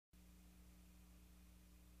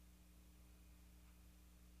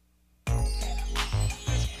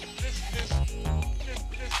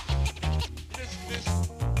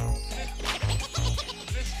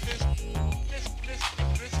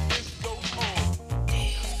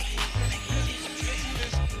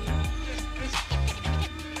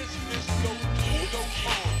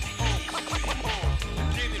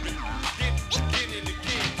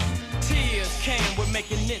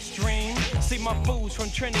See my fools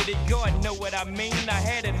from Trinity, God know what I mean. I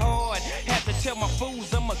had it hard, had to tell my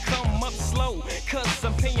fools I'ma come up slow, cause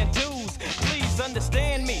I'm paying dues. Please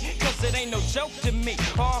understand me, cause it ain't no joke to me.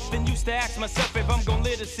 I often used to ask myself if I'm gonna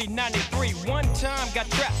live to see 93. One time got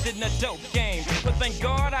trapped in a dope game, but thank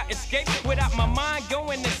God I escaped without my mind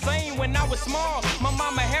going insane. When I was small, my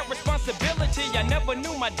mama had responsibility. I never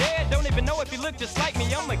knew my dad, don't even know if he looked just like me.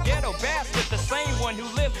 I'm a ghetto bastard, the same one who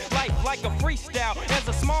lived life like a freestyle. As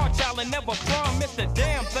a small child and never promised a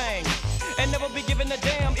damn thing, and never be given a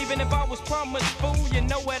damn, even if I was promised fool, you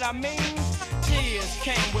know what I mean? Tears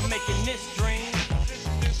came with making this dream.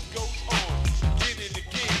 This goes on, get it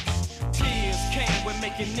again. Tears came with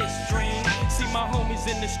making this dream. See my homies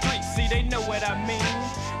in the streets, see they know what I mean.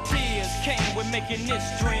 Tears came with making this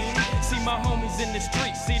dream. See my homies in the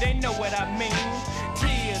streets, see they know what I mean.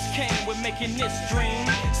 Tears came with making this dream.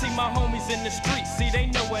 See my homies in the streets, see they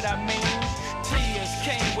know what I mean. Tears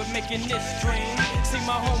came with making this dream. See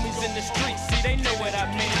my homies in the streets, see they know what I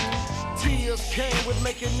mean. Tears came with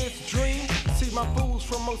making this dream. See my fools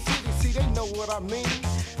from Mo City, see they know what I mean.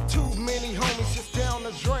 Too many homies just down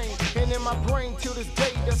the drain, and in my brain till this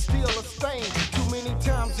day there's still a stain. Too many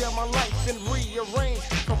times yeah my life been rearranged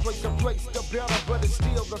from place to place, the better but it's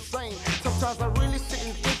still the same. Sometimes I really sit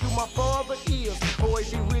and think who my father is, or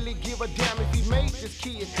if he really give a damn if he made this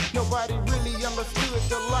kid. Nobody really understood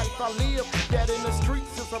the life I live, that in the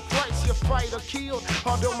streets is a price you fight or kill.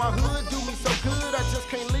 Although my hood do me so good I just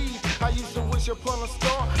can't leave. I used to wish upon a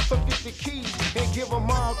star for 50 keys and give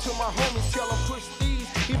them all to my homies, tell them push these.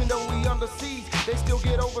 Even though we underseas, they still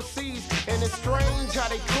get overseas. And it's strange how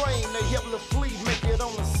they claim they help the fleet make it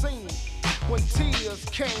on the scene. When tears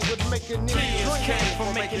came with making this dream. Tears came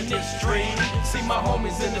from making this dream. See my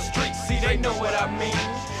homies in the streets, see they know what I mean.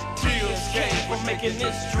 Tears came from making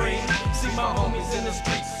this dream. See my homies in the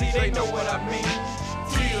streets, see they know what I mean.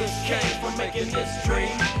 Tears came from making this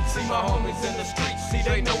dream. See my homies in the streets, see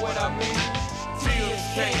they know what I mean. Tears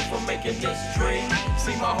came from making this dream.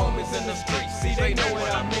 See my homies in the streets, see they know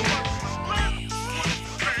what I mean.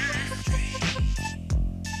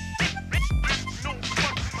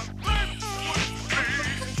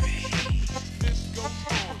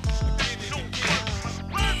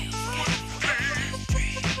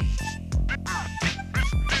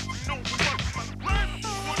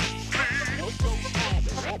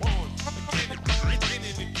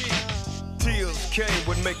 Came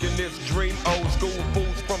with making this dream. Old school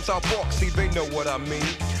fools from South Park, see they know what I mean.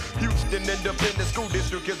 Houston Independent School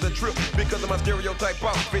District is a trip because of my stereotype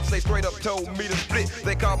outfits. They straight up told me to split.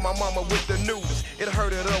 They called my mama with the news. It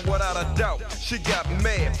hurted her without a doubt. She got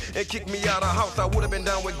mad and kicked me out of house. I would have been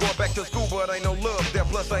down with going back to school, but ain't no love there.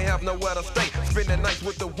 Plus I have nowhere to stay. Spending nights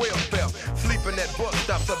with the welfare. Sleeping at bus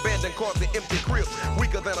stops, abandoned cars and empty cribs.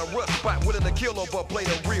 Weaker than a rust spot, willing to kill over a plate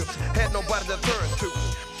of ribs. Had nobody to turn to,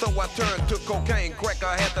 so I turned to cocaine. Crack,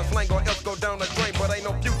 I had to slang or else go down the drain. But ain't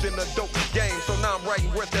no future in the dope game, so now I'm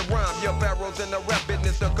writing words that rhyme. Yeah, barrels in the rap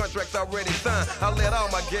business, the contracts already signed. I let all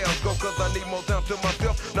my gals go cause I need more time to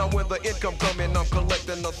myself. Now when the income coming, I'm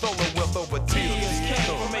collecting the solar wealth over tears. Tears came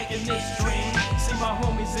from making this dream. See my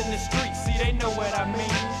homies in the streets, see they know what I mean.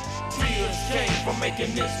 Tears came from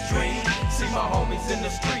making this dream. See my homies in the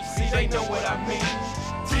streets, see they know what I mean.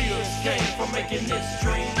 Tears came from making this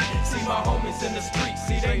dream. See my homies in the streets,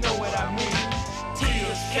 see they know what I mean.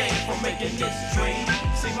 Tears came from making this dream.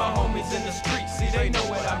 See my homies in the streets, see they know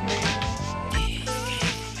what I mean.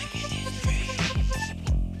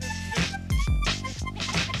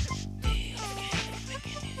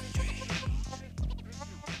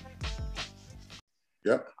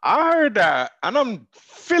 Yep. I heard that, and I'm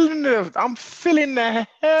feeling the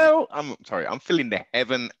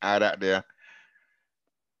heaven out of there.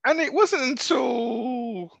 And it wasn't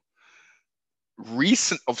until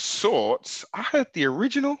recent of sorts I heard the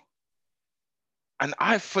original, and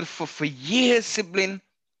I for years, sibling,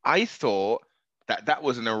 I thought that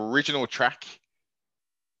was an original track,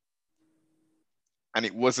 and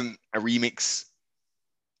it wasn't a remix.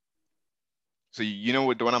 So you know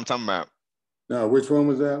what the one I'm talking about? No, which one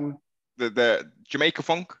was that one? The Jamaica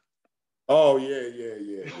Funk. Oh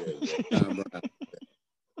yeah. Tom Brown.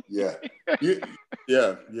 Yeah.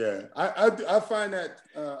 I find that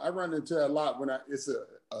I run into that a lot when it's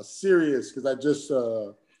a serious, because I just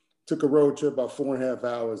took a road trip about 4.5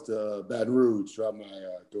 hours to Baton Rouge, drop my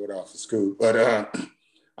daughter off to school. But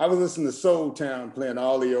I was listening to Soul Town playing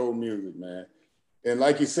all the old music, man. And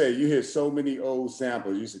like you say, you hear so many old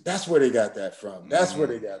samples. You say, that's where they got that from. That's where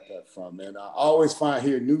they got that from. And I always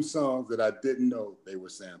hear new songs that I didn't know they were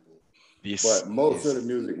sampled. But most of the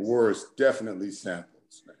music was definitely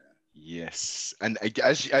samples, man. Yes. And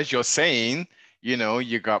as you're saying, You know,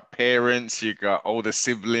 you got parents, you got older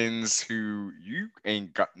siblings who you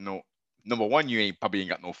ain't got no, number one, you ain't probably ain't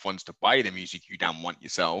got no funds to buy the music you damn want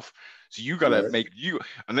yourself. So you gotta Right. make you,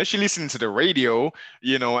 unless you're listening to the radio,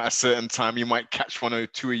 you know, at a certain time, you might catch one or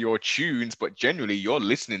two of your tunes, but generally you're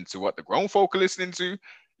listening to what the grown folk are listening to,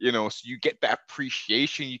 you know, so you get that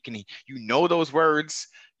appreciation. You know those words,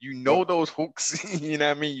 you know Yep. those hooks, you know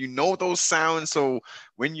what I mean? You know those sounds. So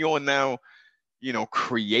when you're now, you know,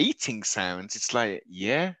 creating sounds, it's like,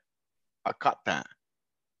 yeah, I got that.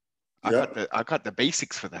 Yep. I got the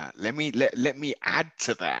basics for that. Let me add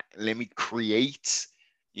to that. Let me create,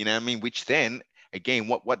 you know what I mean? Which then again,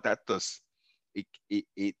 what that does,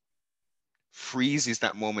 it freezes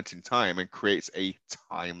that moment in time and creates a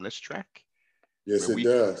timeless track Yes, where it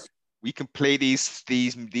does. we can play these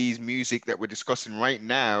music that we're discussing right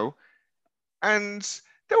now, and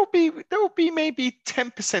there will be maybe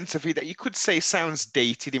 10% of it that you could say sounds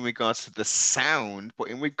dated in regards to the sound, but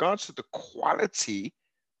in regards to the quality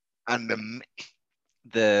and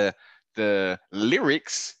the the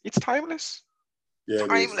lyrics, it's timeless. Yeah, it is.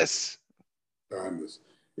 Timeless. Timeless.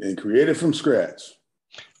 And created from scratch.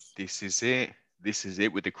 This is it. This is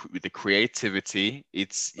it with the creativity.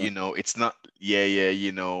 It's, you know, it's not,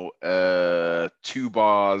 you know, 2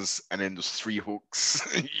 bars and then there's 3 hooks.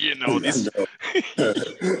 You know, this. I know.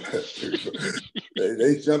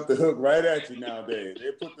 they jump the hook right at you nowadays.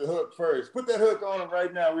 They put the hook first. Put that hook on them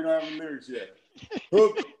right now. We don't have the lyrics yet.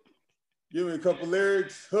 Hook. Give me a couple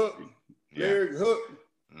lyrics. Hook. Lyric. Hook.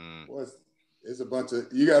 It's a bunch of,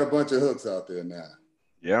 you got a bunch of hooks out there now.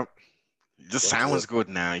 Yep. It just sounds good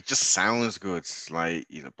now. It just sounds good. It's like,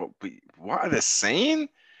 you know, but what are they saying?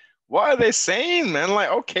 What are they saying, man? Like,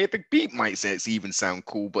 okay, the beat might say it's even sound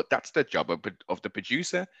cool, but that's the job of the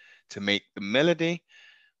producer to make the melody.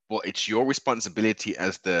 But it's your responsibility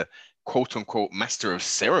as the quote unquote master of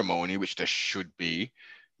ceremony, which there should be.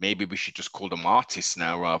 Maybe we should just call them artists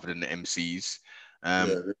now rather than the MCs.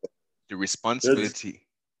 The responsibility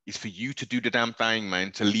is for you to do the damn thing,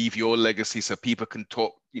 man, to leave your legacy so people can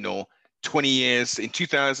talk, you know, 20 years in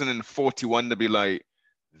 2041 to be like,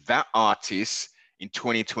 that artist in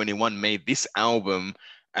 2021 made this album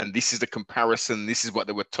and this is the comparison, this is what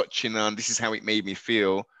they were touching on, this is how it made me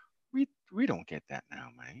feel. We don't get that now,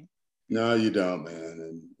 man. No, you don't,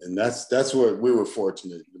 man. And that's what we were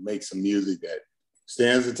fortunate to make some music that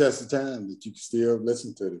stands the test of time, that you can still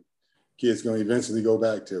listen to. The kids going to eventually go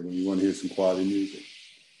back to when you want to hear some quality music.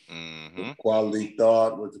 With quality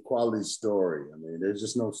thought, with the quality story. I mean, there's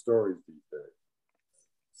just no stories these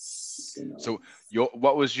days. You know. So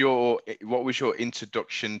what was your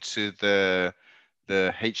introduction to the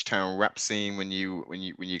H-Town rap scene when you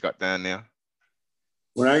got down there?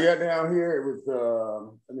 When I got down here, it was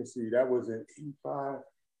let me see, that was in 85.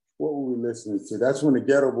 What were we listening to? That's when the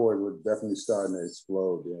Ghetto Boys were definitely starting to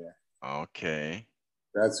explode. Yeah. Okay.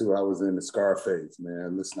 That's who I was in, the Scarface,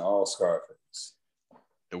 man. Listen to all Scarface.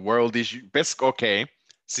 The world is best. Okay,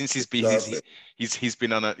 since he's been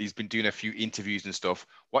doing a few interviews and stuff.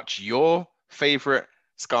 What's your favorite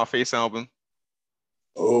Scarface album?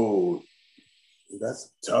 Oh,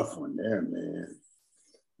 that's a tough one there, man.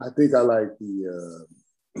 I think I like the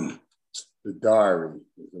Diary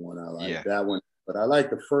is the one I like. Yeah. That one, but I like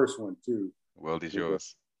the first one too. World is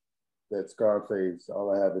yours. That Scarface,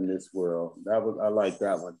 All I Have in This World. I like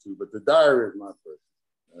that one too. But the Diary is my first.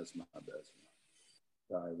 That's my best one.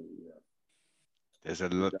 There's a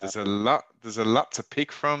lot to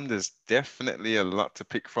pick from. There's definitely a lot to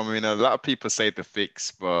pick from. I mean, a lot of people say The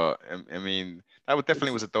Fix, but I mean, that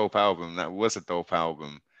definitely was a dope album. That was a dope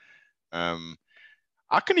album.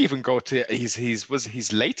 I can even go to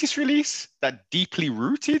his latest release, that Deeply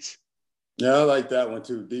Rooted. Yeah, I like that one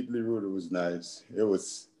too. Deeply Rooted was nice. It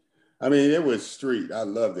was street. I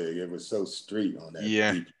loved it. It was so street on that.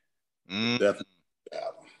 Yeah. Definitely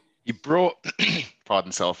album. He brought, he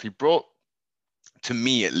brought, to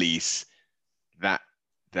me at least, that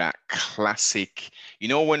classic, you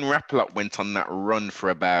know, when Rap-A-Lot went on that run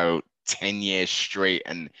for about 10 years straight,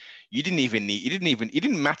 and it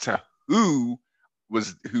didn't matter who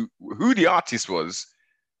the artist was,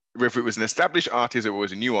 whether it was an established artist or it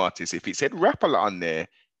was a new artist. If it said Rap-A-Lot on there,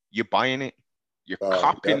 you're buying it. You're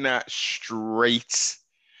copying that straight.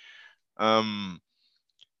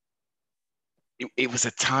 It was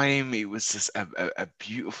a time, it was just a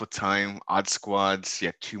beautiful time. Odd Squads, yeah,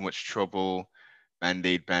 Too Much Trouble,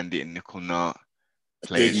 Band-Aid Bandit and Nickel Knot.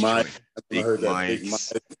 Big Mike. Big Mike.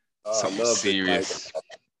 Something serious.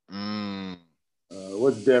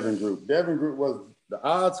 What's Devin Group? Devin Group was the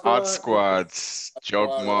Odd Squad. Odd Squads,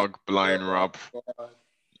 Jug Mug, Blind Rob.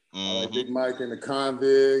 Big Mike and the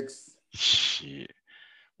Convicts. Shit.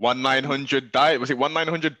 1-900 dial. Was it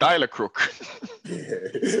 1-900 dialer crook?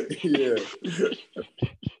 Yeah.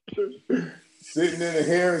 Sitting in the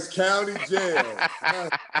Harris County jail. Huh?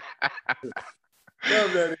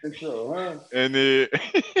 Love that intro, huh? And Sitting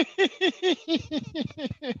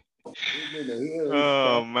in the Harris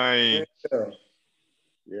oh County man. jail.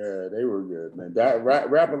 Yeah, they were good, man. That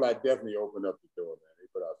Rap-A-Lot definitely opened up the door, man. They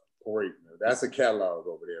put out some great, man. That's a catalog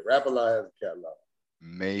over there. Rap-A-Lot has a catalog.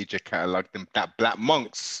 Major catalog. Them that Black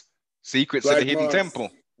Monks. Secrets of Black the Hidden Monks.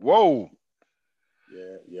 Temple. Whoa.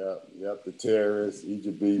 Yep. The Terrorists,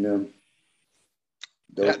 Egypt beating them.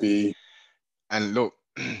 Dopey. And look,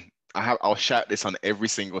 I'll shout this on every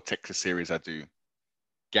single Texas series I do.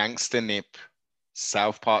 Gangsta Nip,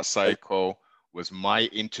 South Park Psycho was my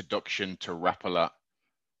introduction to Rap-A-Lot.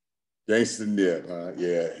 Gangsta Nip,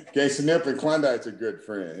 yeah. Gangsta Nip and Klondike's a good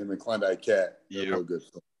friend. Him and Klondike Cat. They're real good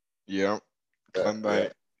friends. Yeah.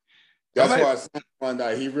 Klondike. Yeah. That's why I said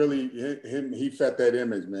Klondike. He fed that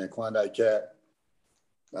image, man. Klondike Cat.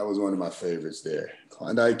 That was one of my favorites there.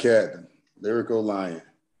 Klondike Cat, the lyrical lion.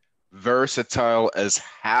 Versatile as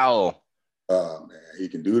hell. Oh man, he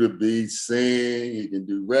can do the beats, sing, he can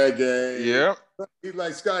do reggae. Yep. He's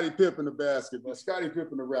like Scottie Pippen the basketball. Scottie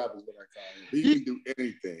Pippen the rap is what I call him. He can do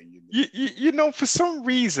anything. You know, for some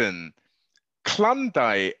reason,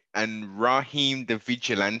 Klondike and Raheem the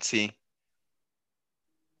Vigilante,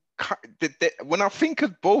 when I think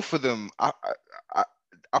of both of them,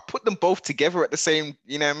 I put them both together at the same,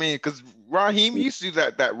 you know what I mean? Because Raheem used to do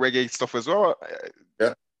that reggae stuff as well.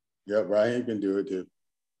 Yeah, Raheem can do it too.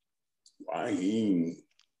 Raheem.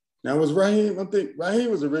 Now was Raheem, I think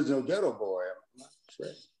Raheem was original Ghetto Boy. I'm not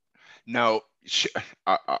sure. Now,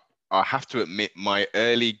 I have to admit, my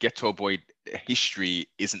early Ghetto Boy history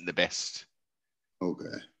isn't the best. Okay.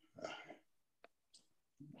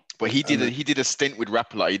 But he did a stint with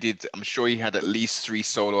Rap-A-Lot. I'm sure he had at least 3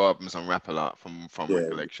 solo albums on Rap-A-Lot from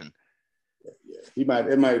recollection. Yeah.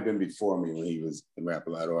 It might have been before me when he was in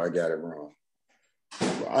Rap-A-Lot, or I got it wrong.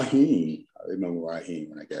 Raheem. I remember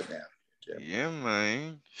Raheem when I got down. Yeah,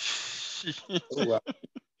 man.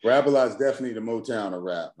 Rap-A-Lot's definitely the Motown of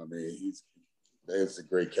rap. I mean, it's a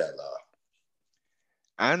great catalog.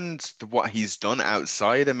 And what he's done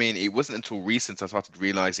outside, I mean, it wasn't until recent I started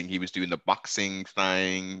realizing he was doing the boxing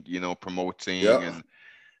thing, you know, promoting and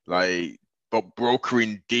but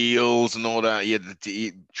brokering deals and all that. Yeah,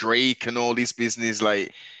 Drake and all this business.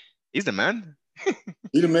 Like, he's the man.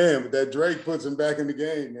 He's the man, but that Drake puts him back in the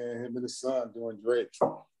game, man. Him and his son doing Drake.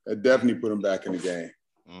 That definitely put him back in the game.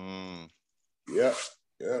 Yep,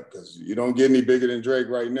 because you don't get any bigger than Drake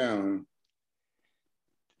right now. Huh?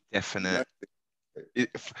 Definitely.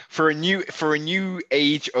 For a new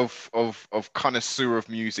age of connoisseur of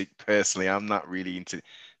music, personally, I'm not really into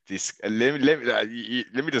this. Let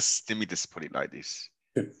me just put it like this.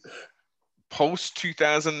 Post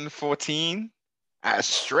 2014, at a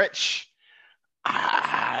stretch,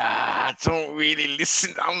 I don't really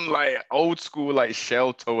listen. I'm like old school, like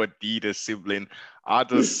Shelto, Adidas sibling. I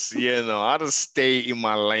just stay in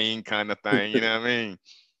my lane kind of thing. You know what I mean?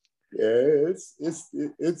 Yeah, it's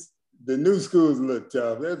the new school's a little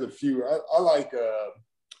tough. There's a few. I like.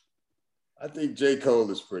 I think J. Cole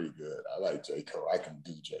is pretty good. I like J. Cole. I can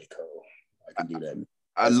do J. Cole. I can do that.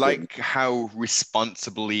 I like how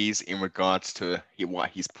responsible he is in regards to what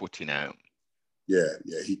he's putting out. Yeah,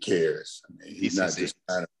 he cares. I mean, he's not just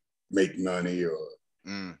trying to make money or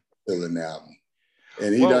fill an album.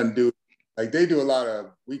 And he doesn't do like they do a lot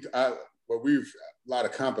of a lot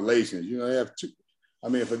of compilations. You know, they have 2. I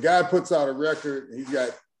mean, if a guy puts out a record, he's got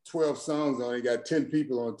 12 songs on, he got 10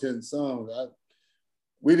 people on 10 songs.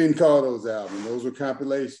 We didn't call those albums; those were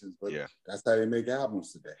compilations. But that's how they make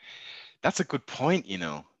albums today. That's a good point. You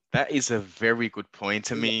know, that is a very good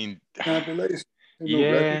point. I mean, compilation.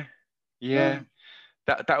 Yeah.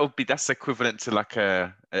 That's equivalent to like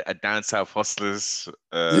a Down South Hustlers.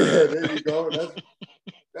 Yeah, there you go.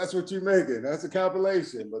 That's what you're making. That's a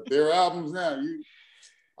compilation. But their albums now,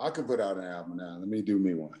 I could put out an album now. Let me do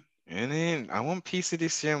me one. And then I want a piece of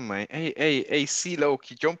this, yeah, man. Hey, CeeLo,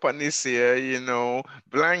 jump on this here, you know.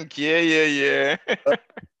 Blank, yeah.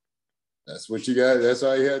 That's what you got. That's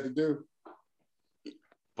all you had to do.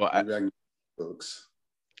 But folks.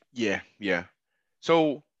 Yeah.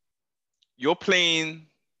 So you're playing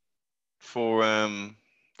for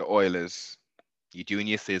the Oilers. You're doing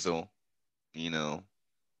your thizzle, you know,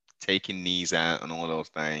 taking knees out and all those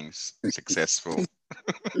things. Successful.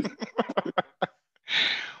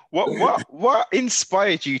 What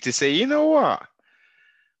inspired you to say, you know what?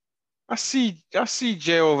 I see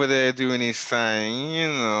Jay over there doing his thing, you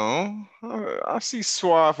know. I see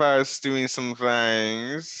Suave House doing some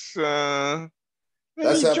things.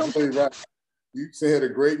 That's absolutely right. You said a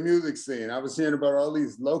great music scene. I was hearing about all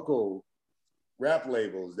these local rap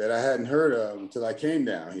labels that I hadn't heard of until I came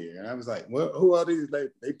down here. And I was like, well, who are these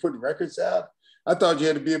labels? They putting records out? I thought you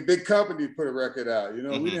had to be a big company to put a record out. You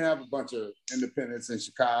know, we didn't have a bunch of independents in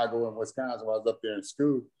Chicago and Wisconsin while I was up there in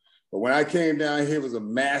school. But when I came down here, it was a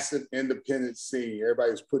massive independent scene.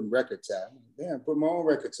 Everybody was putting records out. Damn, put my own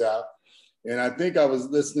records out. And I think I was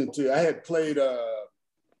listening to, I had played, I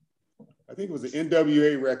think it was an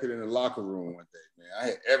NWA record in the locker room one day, man. I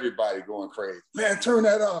had everybody going crazy. Man, turn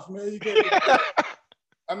that off, man.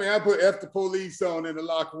 I mean, I put F the Police on in the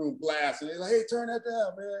locker room blast, and they're like, hey, turn that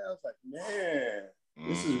down, man. I was like, man,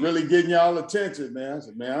 this is really getting y'all attention, man. I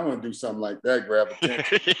said, man, I'm going to do something like that, grab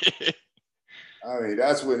attention. I mean,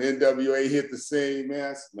 that's when NWA hit the scene,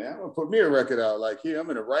 man. I said, man, I'm going to put me a record out like here. I'm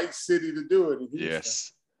in the right city to do it.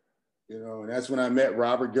 Yes. You know, and that's when I met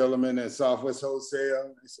Robert Gilliman at Southwest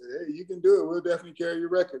Wholesale. They said, hey, you can do it. We'll definitely carry your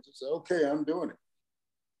records. I said, okay, I'm doing it.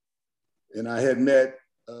 And I had met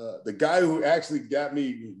the guy who actually got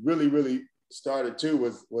me really started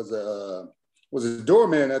too was a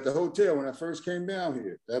doorman at the hotel when I first came down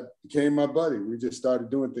here. That became my buddy. We just started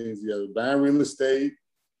doing things together, buying real estate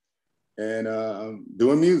and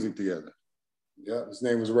doing music together. Yeah, his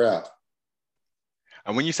name was Ralph.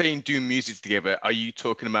 And when you're saying doing music together, are you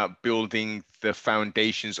talking about building the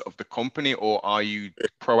foundations of the company, or are you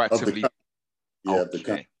proactively? Yeah,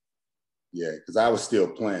 because I was still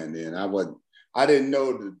playing then. I didn't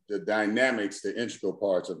know the dynamics, the integral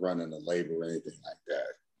parts of running a label or anything like that.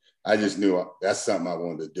 I just knew that's something I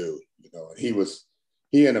wanted to do, you know. And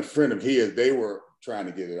he and a friend of his, they were trying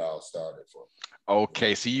to get it all started for me.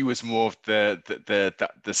 Okay, so you was more of the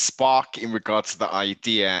spark in regards to the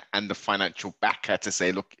idea and the financial backer to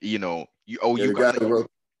say, look, you know, you got to work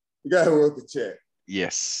the check.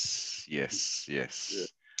 Yes. Yeah.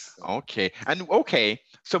 Okay,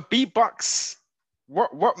 so Beatbox,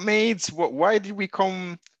 what made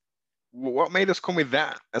us come with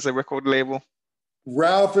that as a record label?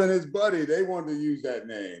 Ralph and his buddy, they wanted to use that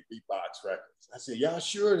name, Beatbox Records. I said, y'all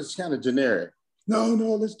sure? It's kind of generic. No,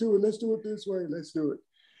 let's do it. Let's do it this way. Let's do it.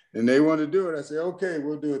 And they wanted to do it. I said, okay,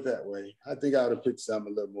 we'll do it that way. I think I would have picked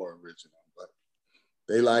something a little more original, but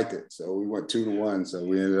they liked it. So we went 2-1. So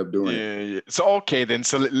we ended up doing it. Yeah. So, okay, then.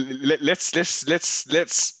 So let's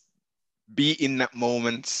be in that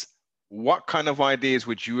moment. What kind of ideas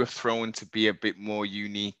would you have thrown to be a bit more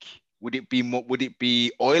unique? Would it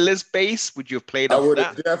be Oilers based? Would you have played off that? I would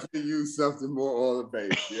have definitely used something more Oilers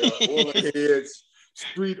based. Yeah, Oilers heads.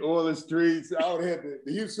 Street Oiler streets. I would have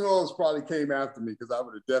the Houston Oilers probably came after me because I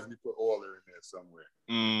would have definitely put Oiler in there somewhere.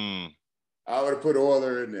 I would have put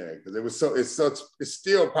Oiler in there because it's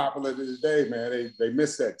still popular to this day, man. They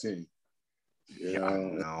miss that team. You know? I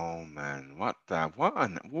know, man. What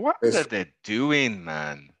are they doing,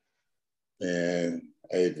 man? And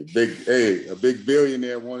a big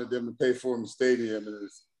billionaire wanted them to pay for him a stadium, and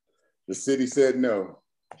the city said no.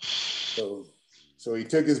 So he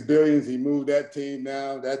took his billions, he moved that team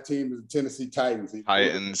now. That team is the Tennessee Titans.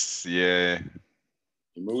 Yeah.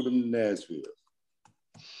 He moved them to Nashville.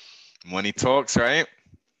 Money talks, right?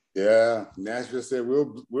 Yeah. Nashville said,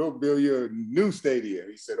 we'll build you a new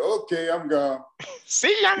stadium. He said, okay, I'm gone.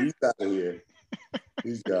 See ya. He's out of here.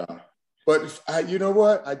 He's gone. But you know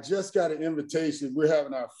what? I just got an invitation. We're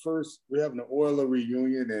having an Oiler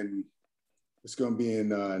reunion, and it's going to be in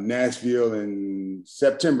Nashville in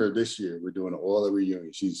September this year. We're doing an Oiler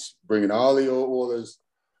reunion. She's bringing all the old Oilers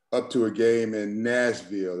up to a game in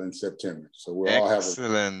Nashville in September. So we'll all have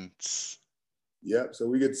excellent. Yep. So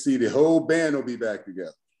we get to see the whole band will be back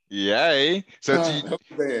together. Yay. So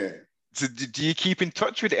do you keep in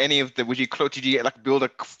touch with any of the? Did you build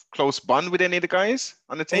a close bond with any of the guys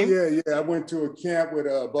on the team? Oh, yeah. I went to a camp with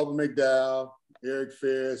Bubba McDowell, Eric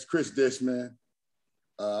Ferris, Chris Dishman.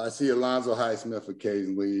 I see Alonzo Highsmith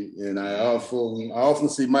occasionally, and I often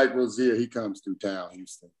see Mike Rozier. He comes through town,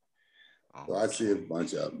 Houston. So I see a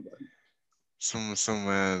bunch of them.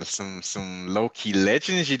 Some low-key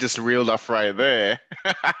legends you just reeled off right there.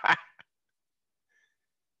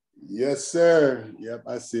 Yes, sir. Yep,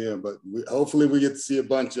 I see him. But hopefully we get to see a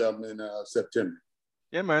bunch of them in September.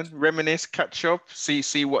 Yeah, man. Reminisce, catch up,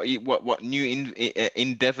 see what new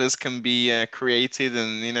endeavors can be created,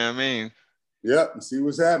 and you know what I mean. Yep, and see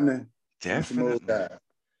what's happening. Definitely. Yep,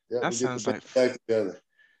 that sounds like together.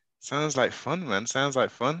 Sounds like fun, man. Sounds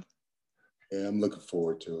like fun. Yeah, I'm looking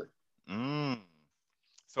forward to it.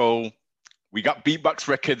 So we got Beatbox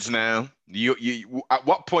Records now. You at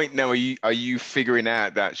what point now are you figuring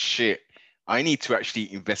out that shit? I need to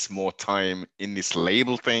actually invest more time in this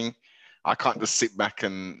label thing. I can't just sit back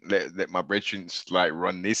and let my brethren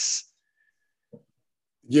run this.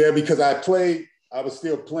 Yeah, because I was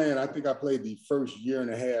still playing. I think I played the first year and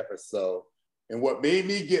a half or so. And what made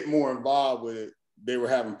me get more involved with it, they were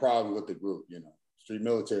having problems with the group, you know. Street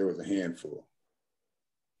Military was a handful.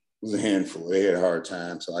 It was a handful. They had a hard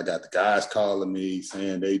time. So I got the guys calling me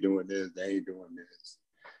saying they doing this, they ain't doing this.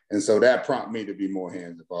 And so that prompted me to be more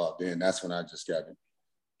hands involved. Then that's when I just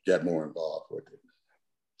got more involved with it.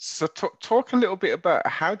 So talk a little bit about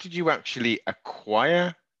how did you actually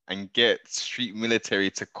acquire and get Street Military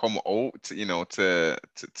to come out, you know, to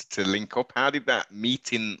link up? How did that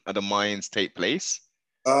meeting of the minds take place?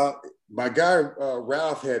 My guy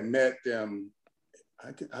Ralph had met them.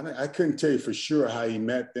 I couldn't tell you for sure how he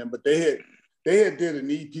met them, but they had did an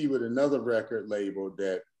EP with another record label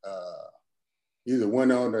that either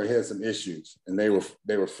went on or had some issues, and they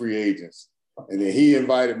were free agents. And then he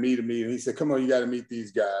invited me to meet him. He said, "Come on, you got to meet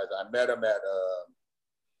these guys." I met him at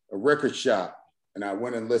a record shop, and I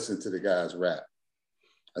went and listened to the guys rap.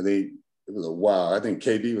 I think it was a while. I think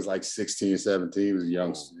KB was like 16, 17. He was a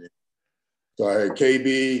youngster. So I heard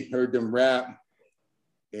KB, heard them rap.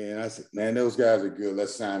 And I said, "Man, those guys are good.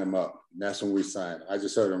 Let's sign them up." And that's when we signed. I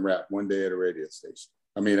just heard them rap one day at a radio station.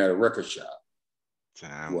 I mean, at a record shop.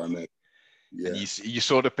 Damn. Where I met. Yeah. And you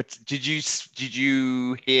saw did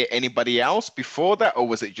you hear anybody else before that, or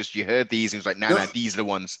was it just you heard these and it was like, nah, these are the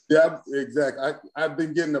ones? Yeah, exactly. I've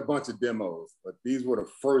been getting a bunch of demos, but these were the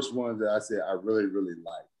first ones that I said I really, really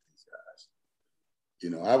like these guys. You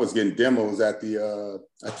know, I was getting demos at the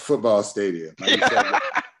football stadium. I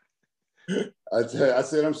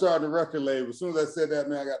said, "I'm starting the record label." As soon as I said that,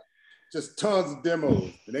 man, I got just tons of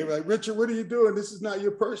demos. And they were like, "Richard, what are you doing? This is not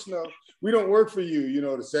your personal. We don't work for you." You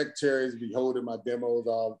know, the secretaries be holding my demos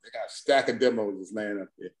all. They got a stack of demos just laying up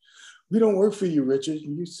there. "We don't work for you, Richard.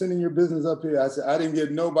 You sending your business up here." I said, "I didn't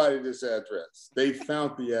get nobody this address. They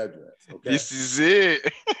found the address. Okay. This is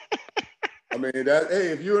it." I mean,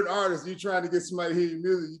 hey, if you're an artist, you're trying to get somebody to hear your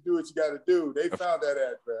music, you do what you got to do. They found that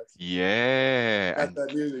address. Yeah. Got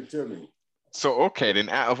that music to me. So, okay, then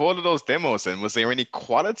out of all of those demos, then was there any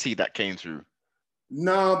quality that came through?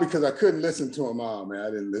 No, because I couldn't listen to them all, man. I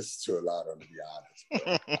didn't listen to a lot of them, to be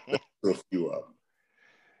honest. A few of them.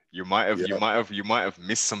 You might have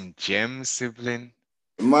missed some gems, sibling.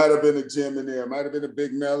 It might have been a gem in there. It might have been a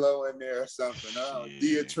Big Mellow in there or something.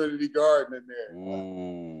 Dear Trinity Garden in there.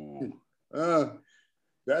 Ooh.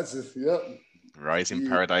 That's just, yep. Rising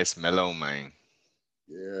Paradise Mellow, man.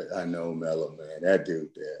 Yeah, I know Mellow, man. That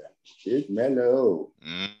dude there. Big Mellow.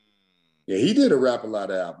 Mm. Yeah, he did a Rap a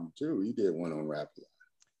Lot album too. He did one on Rap a Lot.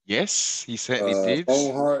 Yes, he certainly did.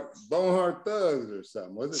 Boneheart Thugs or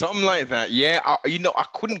something, was it? Something like that. Yeah, I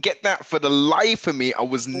couldn't get that for the life of me. I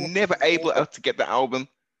was never able to get the album.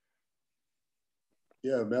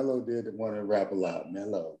 Yeah, Mellow did one on Rap a Lot.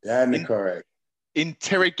 Mellow. That's correct.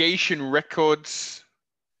 Interrogation Records.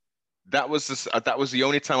 That was the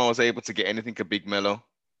only time I was able to get anything of Big Mellow.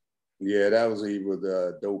 Yeah, that was with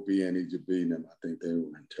Dopey and Egypt B and them. I think they were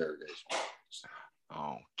in Interrogation.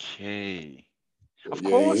 Okay. Of yeah,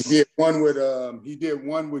 course. He did one with KMJ.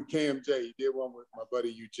 He did one with my buddy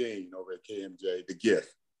Eugene over at KMJ, The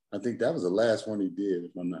Gift. I think that was the last one he did,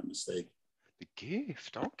 if I'm not mistaken. The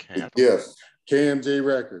Gift, okay. Yes, KMJ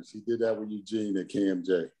Records. He did that with Eugene at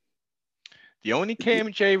KMJ. The only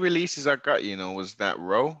KMJ releases I got, was that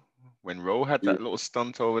Row, when Row had that little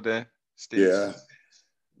stunt over there. Yeah.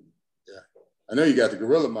 I know you got the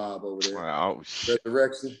Gorilla Mob over there. Oh,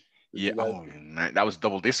 Resurrection. Yeah. Oh, man. That was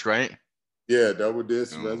double disc, right? Yeah, double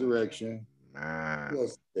disc, Resurrection. Man. What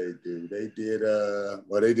else did they do? They did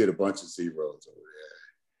they did a bunch of zeros over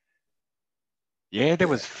there. Yeah, there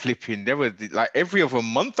was flipping. There was like every other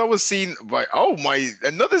month I was seeing like,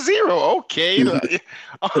 another zero. Okay.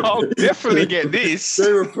 I'll definitely get this.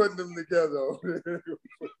 They were putting them together.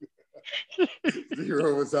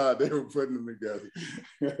 Zero was hot. They were putting them together.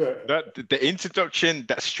 That the introduction,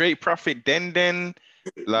 that Straight Prophet, then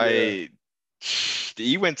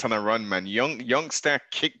he went on a run, man. Youngster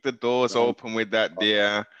kicked the doors open with that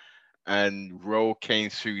there, and Row came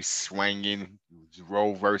through swinging.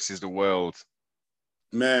 Row versus the world.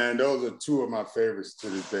 Man, those are two of my favorites to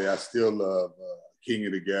this day. I still love King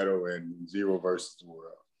of the Ghetto and Zero versus the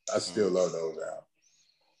World. I still love those albums.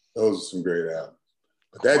 Those are some great albums.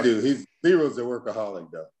 But that dude, Zero's a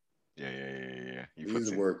workaholic, though. Yeah.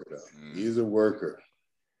 He's a worker, though. He's a worker.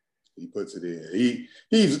 He puts it in.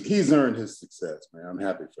 He's earned his success, man. I'm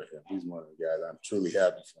happy for him. He's one of the guys. I'm truly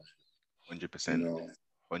happy for him. 100%.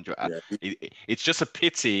 100. It's just a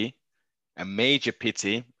pity, a major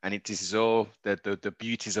pity, and it is all the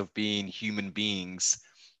beauties of being human beings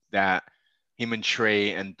that him and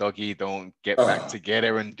Trey and Dougie don't get back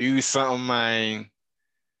together and do something, man.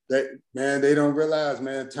 they don't realize,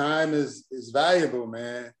 man, time is valuable,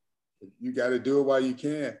 man. You got to do it while you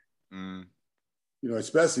can. You know,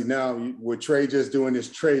 especially now with Trey just doing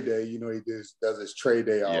this Trey Day, you know, he just does his Trey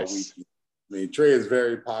Day all week. I mean, Trey is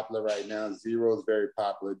very popular right now. Zero is very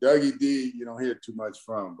popular. Dougie D, you don't hear too much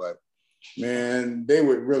from, but man, they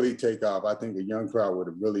would really take off. I think a young crowd would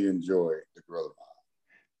have really enjoyed the Gorilla Mob.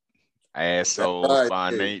 Asshole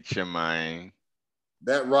by nature, man.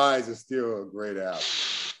 That Rise is still a great album.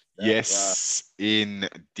 Yes,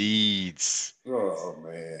 indeed. Oh,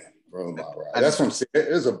 man. Gorilla Mob Rise. That's what I'm saying.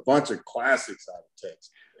 There's a bunch of classics out of Texas.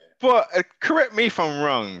 But correct me if I'm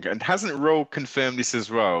wrong, and hasn't Roe confirmed this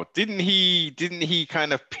as well? Didn't he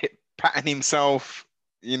kind of pattern himself,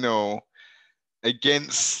 you know,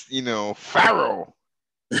 against, you know, Pharaoh?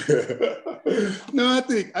 No, I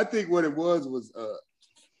think what it was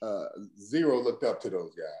Zero looked up to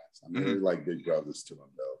those guys. I mean, they were like big brothers to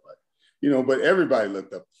him, though. But you know, but everybody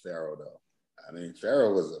looked up to Pharaoh, though. I mean,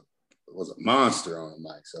 Pharaoh was a monster on the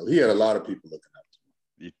mic, so he had a lot of people looking up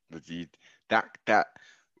to him. That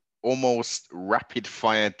almost rapid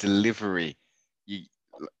fire delivery, you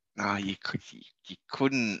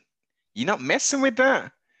couldn't. You're not messing with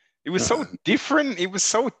that. It was so different. It was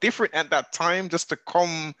so different at that time, just to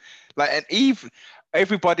come like, and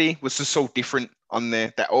everybody was just so different on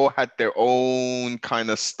there. They all had their own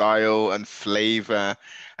kind of style and flavor.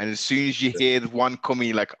 And as soon as you hear one coming,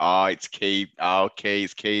 you're like, it's K. Okay,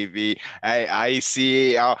 it's KV. I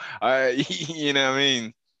see it. You know what I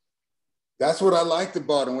mean? That's what I liked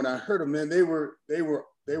about them. When I heard them, man, they were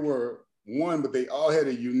one, but they all had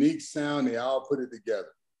a unique sound. They all put it together,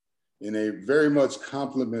 and they very much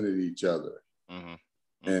complemented each other.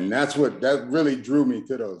 And that really drew me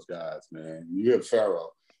to those guys, man. You have Pharaoh,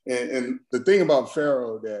 and the thing about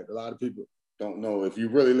Pharaoh that a lot of people don't know, if you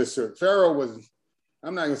really listen, Pharaoh was,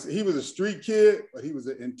 I'm not gonna say he was a street kid, but he was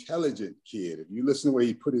an intelligent kid. If you listen to the way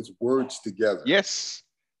he put his words together, yes,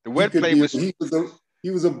 the wordplay was. He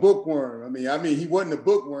was a bookworm. I mean, he wasn't a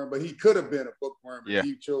bookworm, but he could have been a bookworm if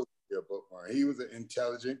he chose to be a bookworm. He was an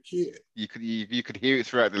intelligent kid. You could hear it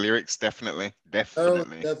throughout the lyrics, definitely.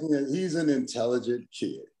 Definitely. He's an intelligent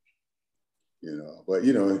kid. You know, but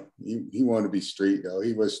you know, he wanted to be street, though.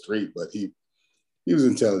 He was street, but he was an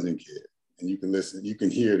intelligent kid. And you can listen, you can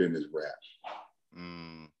hear it in his rap.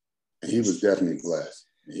 And he was definitely blessed.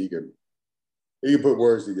 And he could put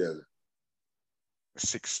words together.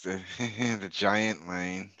 The giant,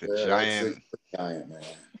 man. The giant, man.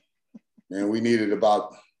 Man, we needed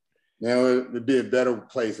it'd be a better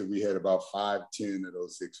place if we had about 5, 10 of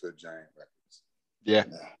those 6 foot giant records. Yeah.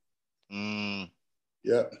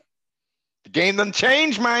 Yep. The game done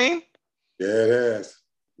changed, man. Yeah, it has.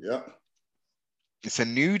 Yep. It's a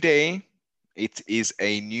new day. It is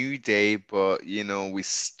a new day, but you know, we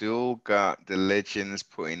still got the legends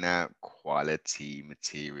putting out quality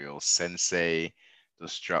material. Sensei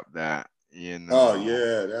just dropped that, you know. Oh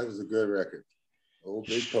yeah, that was a good record. Old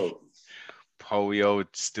Big Pope. Polio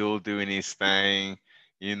still doing his thing,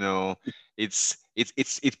 you know. It's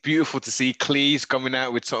beautiful to see Cleese coming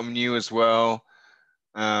out with something new as well.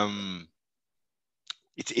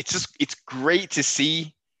 It's great to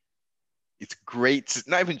see. It's great to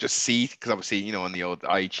not even just see, because obviously, you know, on the old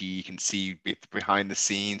IG you can see behind the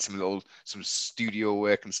scenes some studio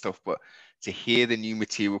work and stuff, but to hear the new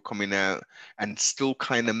material coming out and still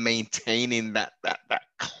kind of maintaining that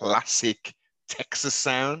classic Texas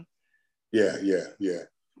sound. Yeah.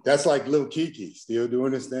 That's like Lil Keke, still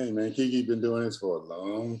doing his thing, man. Keke been doing this for a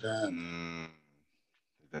long time.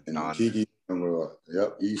 Keke,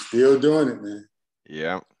 yep, he's still doing it, man.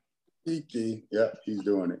 Yeah. Keke, yep, he's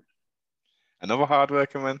doing it. Another hard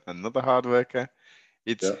worker, man. Another hard worker.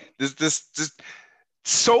 There's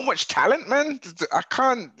so much talent, man. I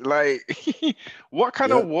can't, like, what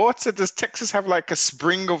kind of water does Texas have? Like a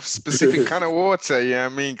spring of specific kind of water, you know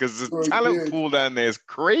what I mean? Because the talent pool down there is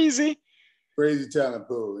crazy. Crazy talent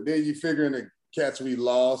pool. And then you figure in the cats we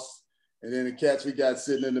lost, and then the cats we got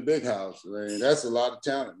sitting in the big house. Man, that's a lot of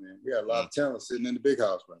talent, man. We got a lot of talent sitting in the big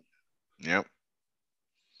house, man. Yep.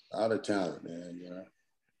 A lot of talent, man, you know.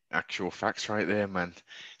 Actual facts right there, man.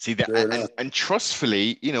 See that, and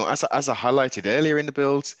trustfully, you know, as I highlighted earlier in the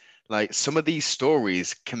build, like some of these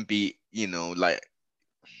stories can be, you know, like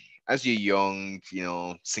as you're young, you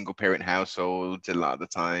know, single parent households, a lot of the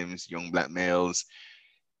times, young black males,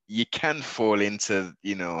 you can fall into,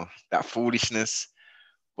 you know, that foolishness,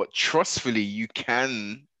 but trustfully, you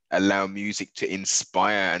can allow music to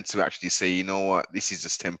inspire and to actually say, you know what, this is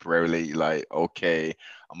just temporarily, like, okay,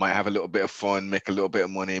 I might have a little bit of fun, make a little bit of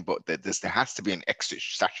money, but there has to be an exit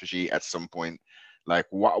strategy at some point. Like,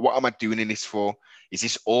 what am I doing in this for? Is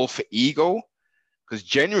this all for ego? Because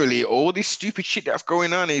generally, all this stupid shit that's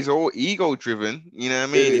going on is all ego driven. You know what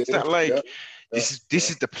I mean? Yeah, It's not like yeah, this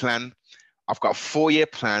is the plan. I've got a 4-year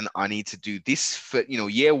plan. I need to do this for,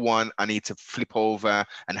 year one. I need to flip over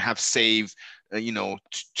and have saved,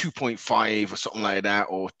 2.5 or something like that,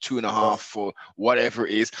 or 2.5 or whatever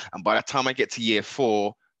it is. And by the time I get to year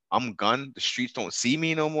 4, I'm gone. The streets don't see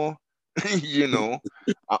me no more. yeah.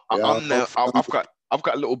 I'm now. I've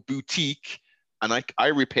got a little boutique, and I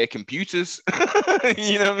repair computers.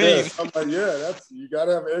 You know what I mean? That's you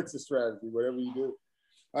gotta have an exit strategy, whatever you do.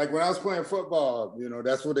 Like when I was playing football,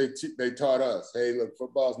 that's what they taught us. Hey, look,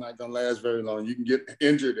 football's not gonna last very long. You can get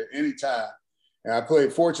injured at any time. And I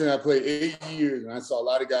played 8 years, and I saw a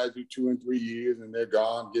lot of guys do 2 and 3 years, and they're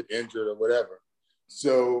gone, get injured or whatever.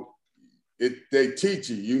 So they teach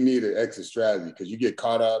you need an exit strategy because you get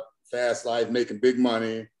caught up, fast life, making big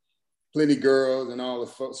money, plenty girls, and all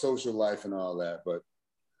the social life and all that. But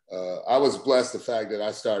I was blessed the fact that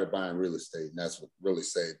I started buying real estate, and that's what really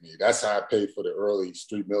saved me. That's how I paid for the early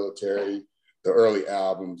Street Military, the early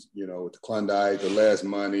albums, with the Klondike, the Last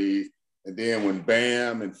Money. And then when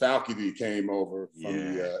Bam and Falky came over from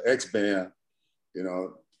the X-Band,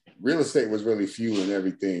 real estate was really fueling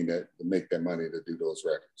everything to make that money to do those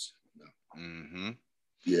records. Mm-hmm.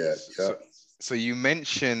 Yeah. So you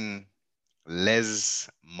mentioned Les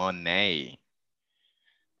Monet.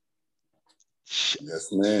 Yes,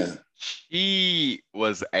 man. She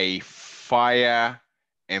was a fire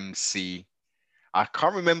MC. I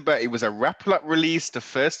can't remember. It was a Rap Lot release the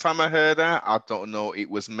first time I heard her. I don't know. It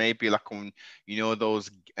was maybe like on, those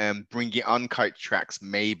Bring It On kite tracks.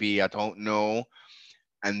 Maybe, I don't know.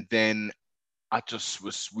 And then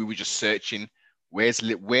we were just searching. Where's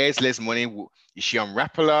Les Money? Is she on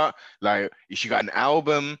Rap Lot? Like, is she got an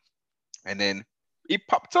album? And then it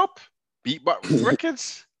popped up. Beatbox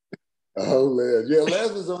Records. Oh, Les. Yeah,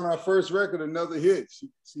 Les was on our first record, Another Hit. She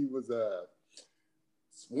was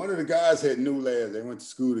one of the guys had knew Les. They went to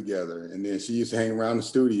school together, and then she used to hang around the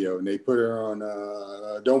studio, and they put her on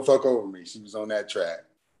Don't Fuck Over Me. She was on that track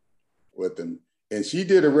with them. And she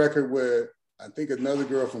did a record with, I think, another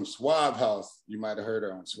girl from Suave House. You might have heard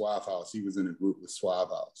her on Suave House. She was in a group with Suave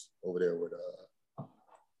House over there with,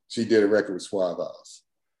 she did a record with Suave House.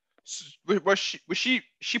 Was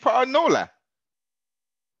she part of NOLA?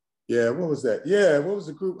 Yeah, what was that? Yeah, what was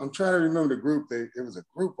the group? I'm trying to remember the group. It was a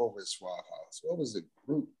group over at Suave House. What was the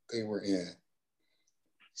group they were in?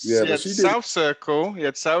 Yeah, but she did South Circle. You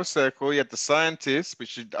had South Circle. You had The Scientists,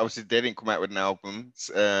 which obviously they didn't come out with an album.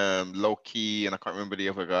 Low Key, and I can't remember the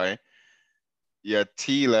other guy. You had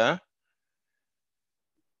Tila.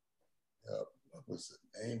 What was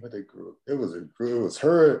the name of the group? It was a group. It was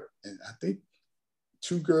her and I think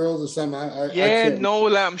 2 girls or something.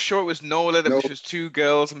 NOLA. I'm sure it was NOLA. Which was 2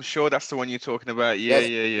 girls. I'm sure that's the one you're talking about. Yeah.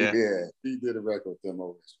 Yeah, he did a record with them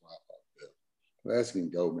over as well. Les can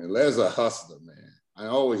go, man. Les a hustler, man. I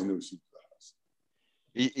always knew she was a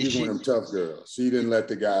hustler. She's one of them tough girls. She didn't let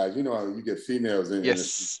the guys, you get females in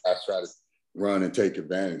yes. and I try to run and take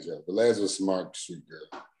advantage of. But Les was a smart street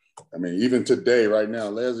girl. I mean, even today, right now,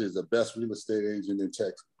 Leslie is the best real estate agent in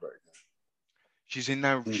Texas right now. She's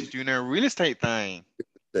doing her real estate thing.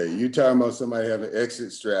 Hey, you talking about somebody having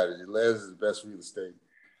exit strategy. Les is the best real estate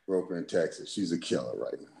broker in Texas. She's a killer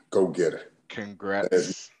right now. Go get her. Congrats.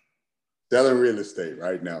 Les, selling real estate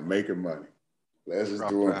right now, making money. Les is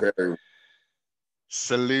doing very well.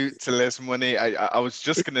 Salute to Les Money. I was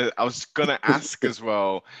gonna ask as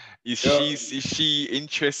well. Is she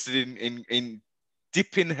interested in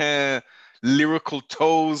dipping her lyrical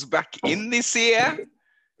toes back in this year?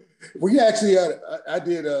 We actually I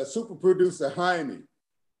did a super producer Jaime,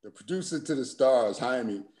 the producer to the stars,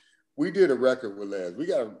 Jaime. We did a record with Les. We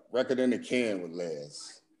got a record in the can with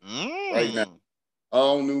Les right now.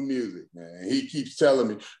 All new music, man. He keeps telling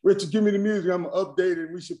me, Richard, give me the music. I'm gonna update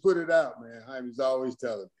it. We should put it out, man. Jaime's always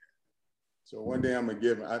telling me. So one day I'm gonna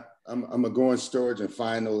give him. I'm gonna go in storage and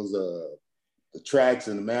find those the tracks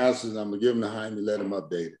and the masters. I'm gonna give them to Jaime, let him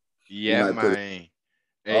update it. Yeah, man.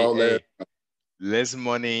 Hey. Les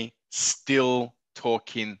Money still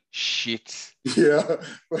talking shit. Yeah,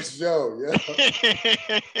 for sure. Yeah.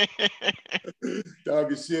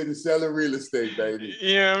 Talking shit and selling real estate, baby.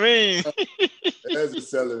 You know what I mean? Les is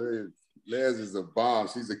selling real estate. Les is a bomb.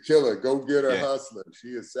 She's a killer. Go get her hustler. She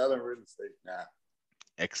is selling real estate now.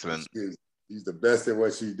 Excellent. She's the best at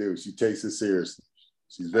what she do. She takes it seriously.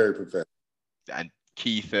 She's very professional. And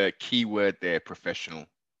key word there, professional.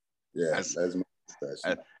 Yeah, that's my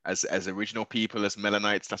professional. As original people, as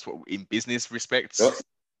Melanites, that's what in business respects,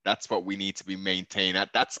 that's what we need to be maintained at.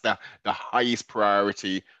 That's the highest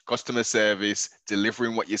priority: customer service,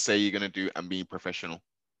 delivering what you say you're going to do, and being professional.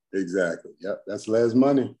 Exactly. Yep. That's Les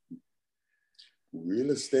Money.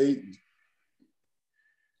 Real estate.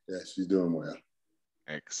 Yeah, she's doing well.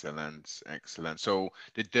 Excellent, excellent. So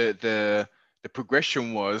the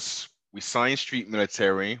progression was we signed Street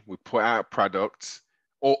Military, we put out a product,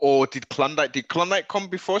 or did Klondike come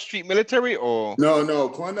before Street Military or? No.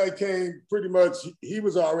 Klondike came pretty much. He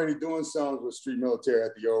was already doing songs with Street Military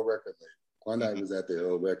at the old record label. Klondike was at the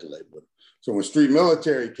old record label. So when Street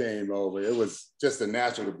Military came over, it was just a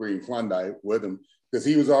natural to bring Klondike with him because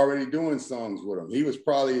he was already doing songs with him. He was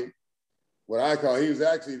probably he was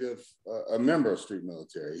actually a member of Street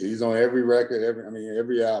Military. He's on every record,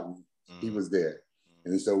 every album. He was there.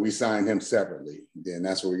 And so we signed him separately. Then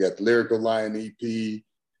that's where we got the Lyrical Lion EP.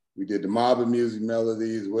 We did the Mob of Music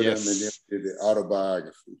Melodies with him, and then we did the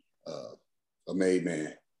autobiography, A Made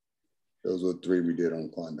Man. Those were 3 we did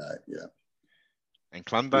on Klondike, yeah. And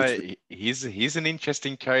Klondike, he's an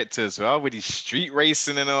interesting character as well with his street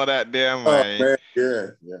racing and all that there, man. Oh, man,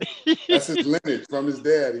 yeah. That's his lineage from his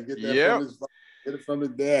dad. He get that from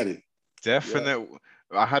his daddy. Definitely. Yep.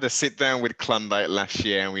 I had a sit down with Klondike last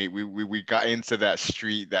year, and we got into that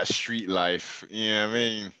street life. You know what I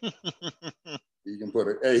mean? He can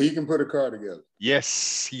put a car together.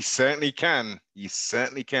 Yes, he certainly can.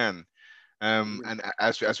 And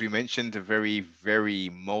as we mentioned, a very, very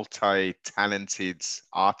multi-talented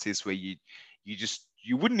artist where you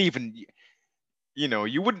wouldn't even,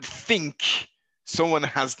 you wouldn't think someone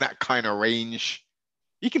has that kind of range.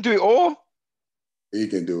 He can do it all. He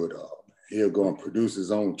can do it all. He'll go and produce his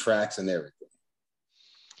own tracks and everything.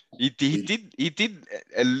 He did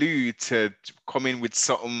allude to coming with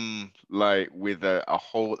something like with a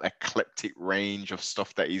whole eclectic range of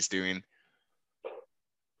stuff that he's doing.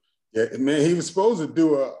 Yeah, man, he was supposed to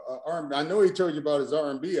do I know he told you about his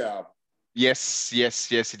R&B album. Yes, he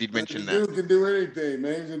did mention that. Dude can do anything,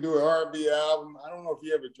 man. He's gonna do an R&B album. I don't know if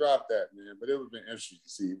he ever dropped that, man, but it would have been interesting to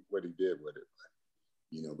see what he did with it.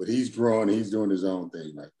 But he's growing, he's doing his own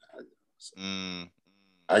thing right now. So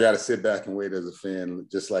I gotta sit back and wait as a fan,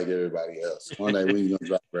 just like everybody else. One day when you gonna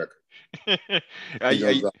drop a record.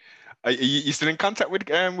 Are you still in contact with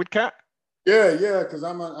Cat? Yeah, because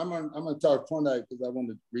I'm gonna talk Klondike because I want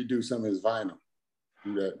to redo some of his vinyl.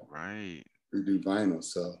 Do that. Right. Redo vinyl.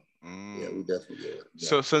 So yeah, we definitely do it.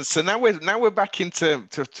 Yeah. So now we're back into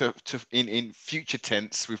in future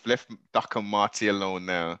tense. We've left Doc and Marty alone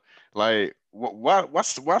now. Like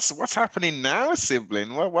what's happening now,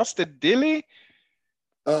 sibling? What's the dilly?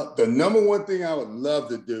 The number one thing I would love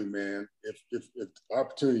to do, man, if the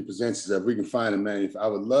opportunity presents itself, we can find a man. I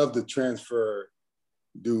would love to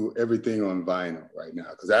do everything on vinyl right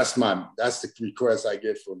now, because that's the request I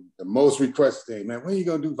get from the most requested thing. Man, when are you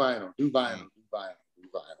gonna do vinyl? Do vinyl.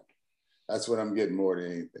 That's what I'm getting more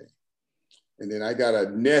than anything. And then I got a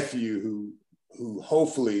nephew who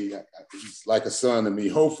hopefully, he's like a son to me.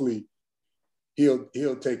 Hopefully, he'll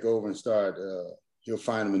take over and start. He'll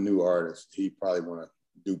find him a new artist. He probably want to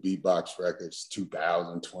do beatbox records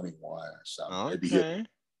 2021 or something. Okay.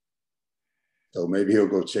 Maybe he'll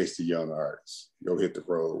go chase the young artists. Go hit the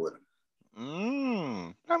road with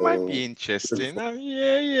him. That might be interesting.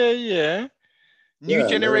 Yeah. New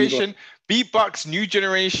generation, beatbox, new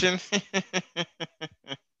generation.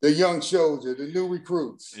 The young soldier, the new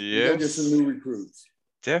recruits. Yes. Get some new recruits.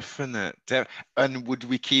 Definite. And would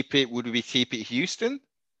we keep it Houston?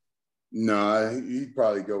 No, he'd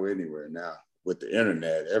probably go anywhere now. With the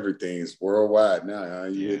internet, everything's worldwide now. Huh?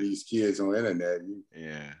 You hear these kids on the internet,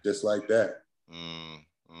 just like that.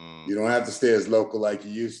 You don't have to stay as local like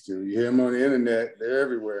you used to. You hear them on the internet; they're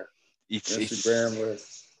everywhere. Instagram.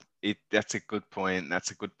 That's a good point.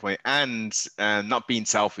 And not being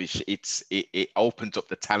selfish, it opens up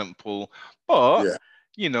the talent pool. But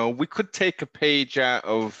we could take a page out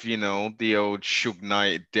of the old Suge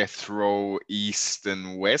Knight, Death Row, East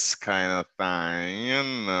and West kind of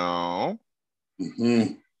thing. Now,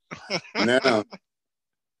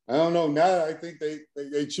 I don't know. Now I think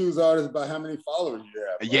they choose artists by how many followers you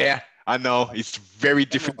have. Right? Yeah, I know. It's a very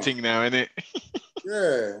different thing now, isn't it?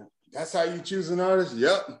 Yeah, that's how you choose an artist.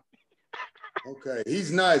 Yep. Okay,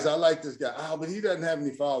 he's nice. I like this guy. But he doesn't have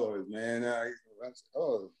any followers, man. I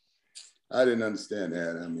didn't understand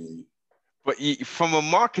that. I mean, but from a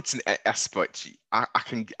marketing aspect, I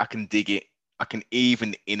can dig it. I can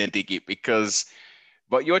even dig it, because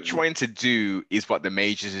what you're trying to do is what the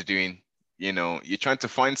majors are doing. You're trying to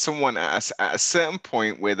find someone at a certain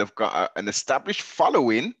point where they've got an established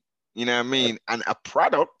following, and a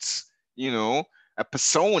product, a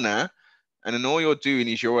persona, and then all you're doing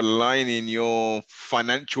is you're aligning your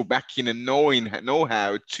financial backing and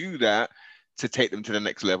know-how to that to take them to the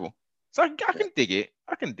next level. So I can dig it.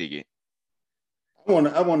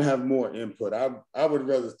 I want to have more input. I would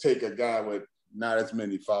rather take a guy with not as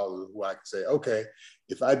many followers who I can say, okay,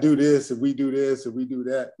 if I do this, if we do this, if we do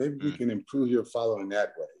that, maybe we can improve your following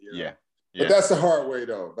that way. You know? Yeah. But that's the hard way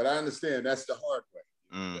though. But I understand that's the hard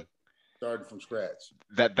way. Starting from scratch.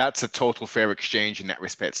 That's a total fair exchange in that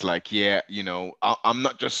respect. It's like, yeah, you know, I'm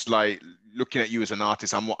not just like looking at you as an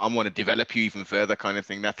artist. I want to develop you even further, kind of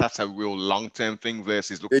thing. That's a real long-term thing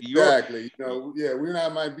versus look. Exactly. You know, yeah, we're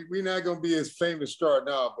not gonna be as famous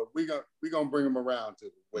starting out, but we're gonna bring them around to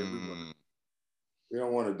the way we want. We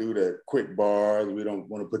don't want to do the quick bars. We don't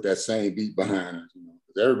want to put that same beat behind us, you know,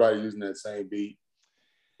 because everybody using that same beat,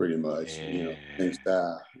 pretty much, you know, same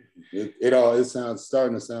style. It sounds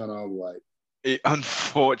starting to sound all like.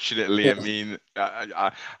 Unfortunately, I mean,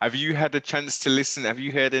 have you had a chance to listen? Have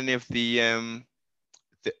you heard any of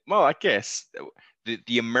well, I guess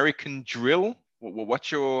the American drill?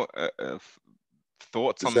 What's your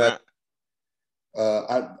thoughts on that?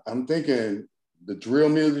 I'm thinking the drill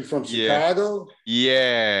music from Chicago.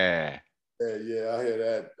 Yeah. I hear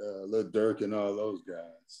that. Lil Durk and all those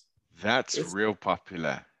guys. That's real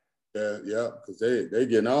popular. Yeah, because they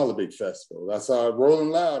getting all the big festivals. I saw Rolling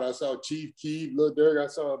Loud. I saw Chief Keef, Lil Durk. I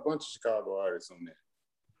saw a bunch of Chicago artists on there.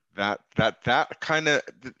 That kind of,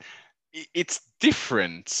 it's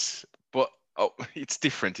different, but it's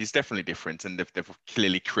different. It's definitely different, and they've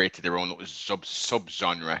clearly created their own little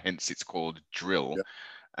sub-genre. Hence, it's called drill.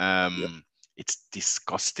 Yeah. It's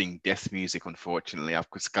disgusting death music, unfortunately.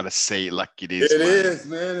 I've just got to say it like it is. It is,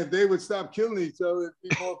 man. If they would stop killing each other,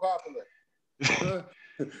 it'd be more popular.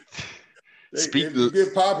 If you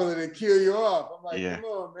get popular, they kill you off. I'm like, come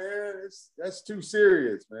on, man. That's too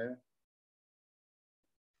serious, man.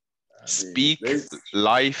 Speak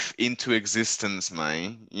life into existence,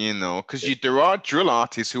 man. You know, because there are drill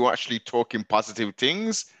artists who are actually talking positive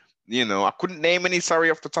things. You know, I couldn't name any,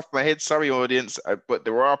 sorry, off the top of my head, sorry, audience, but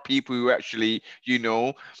there are people who actually, you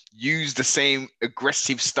know, use the same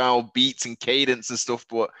aggressive style beats and cadence and stuff,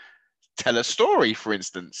 but tell a story, for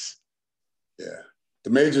instance. Yeah.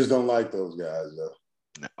 The majors don't like those guys, though.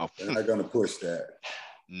 No. They're not going to push that.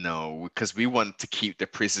 No, because we want to keep the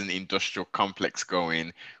prison industrial complex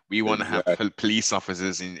going. We want to have police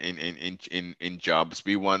officers in jobs.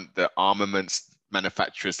 We want the armaments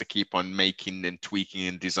manufacturers to keep on making and tweaking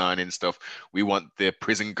and designing stuff. We want the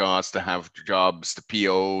prison guards to have jobs, the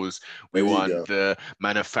POs. We want the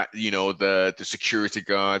the security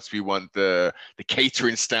guards. We want the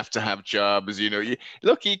catering staff to have jobs. You know,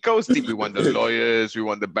 look, it goes deep. We want the lawyers. We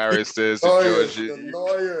want the barristers, the judges. The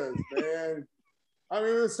lawyers, man. I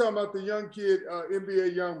mean, we were talking about the young kid,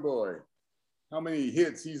 NBA YoungBoy. How many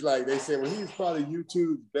hits he's like? They said, well, he's probably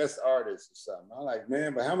YouTube's best artist or something. I'm like,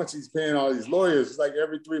 man, but how much he's paying all these lawyers? It's like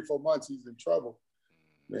every 3 or 4 months he's in trouble.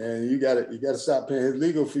 Man, you gotta stop paying. His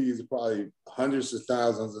legal fees are probably hundreds of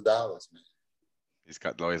thousands of dollars, man. He's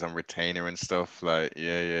got lawyers on retainer and stuff. Like,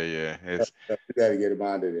 yeah. You gotta get him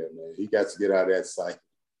out of there, man. He got to get out of that cycle.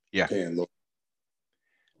 Yeah. Paying lawyers.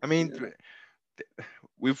 I mean,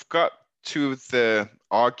 we've got two of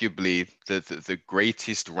arguably the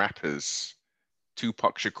greatest rappers.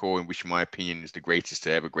 Tupac Shakur, in which my opinion is the greatest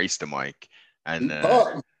to ever grace the mic, and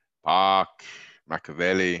Pac,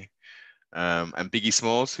 Machiavelli, and Biggie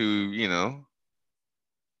Smalls, who, you know,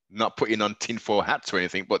 not putting on tinfoil hats or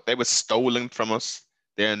anything, but they were stolen from us.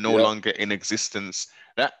 They are no longer in existence.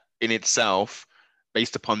 That in itself,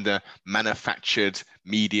 based upon the manufactured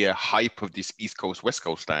media hype of this East Coast, West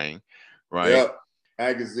Coast thing, right? Yep.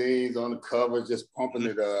 Magazines on the cover, just pumping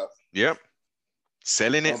it up. Yep.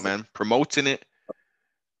 Selling it, man. Promoting it.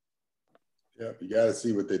 Yep. You got to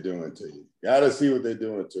see what they're doing to you. Got to see what they're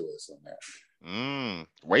doing to us on that.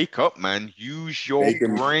 Wake up, man. Use your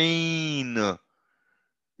brain.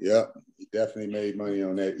 Yep. He definitely made money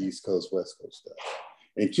on that East Coast, West Coast stuff.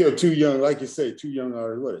 And killed two young, like you say, two young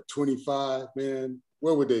artists. What, 25, man?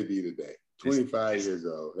 Where would they be today? 25 years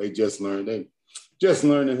old. They just learning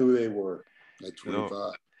who they were at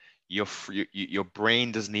 25. You know, your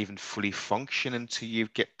brain doesn't even fully function until you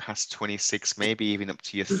get past 26, maybe even up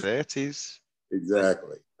to your 30s.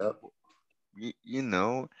 Exactly. Yep. You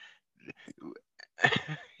know,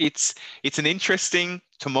 it's an interesting,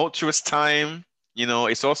 tumultuous time. You know,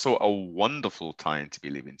 it's also a wonderful time to be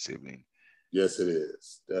living, sibling. Yes, it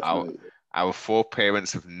is. Definitely. Our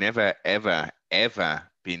foreparents have never, ever, ever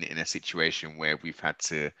been in a situation where we've had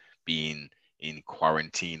to be in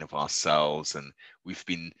quarantine of ourselves, and we've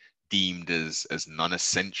been deemed as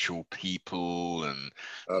non-essential people, and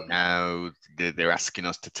now they're asking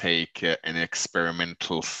us to take an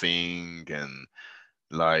experimental thing, and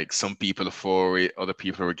like some people are for it, other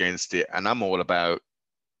people are against it, and I'm all about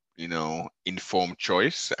informed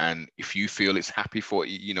choice. And if you feel it's happy for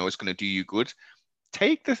you, it's going to do you good,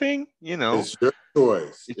 take the thing. It's your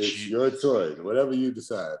choice. It's your choice. Whatever you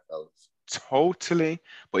decide, fellas. Totally,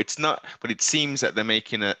 but it's not. But it seems that they're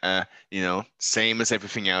making a same as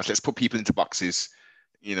everything else. Let's put people into boxes.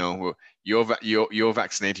 You're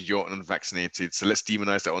vaccinated, you're unvaccinated. So let's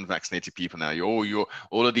demonize the unvaccinated people now. You're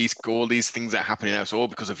all these things that are happening now. It's all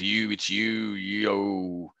because of you. It's you.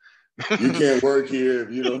 You can't work here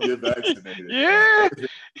if you don't get vaccinated. Yeah.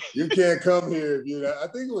 You can't come here if you. I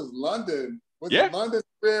think it was London. Was it London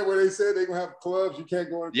where they said they're gonna have clubs? You can't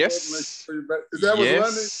go in clubs unless you're back. Is that was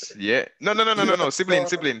London? Yeah. No.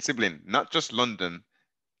 Sibling. Not just London.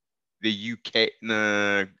 The UK,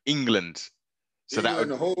 England. So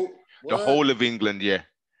England, the whole of England, yeah.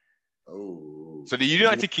 Oh. So the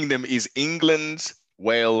United Kingdom is England,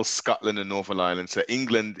 Wales, Scotland, and Northern Ireland. So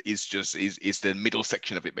England is just is the middle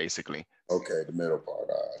section of it, basically. Okay, the middle part.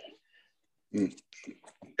 All right.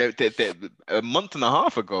 A month and a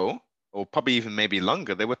half ago, or probably even maybe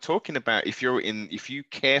longer, they were talking about if you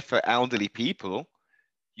care for elderly people,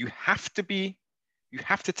 you have to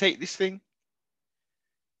take this thing.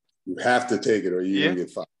 You have to take it, or you're gonna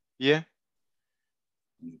get fired. Yeah.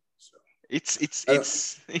 It's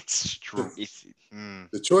true.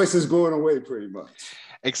 The choice is going away pretty much.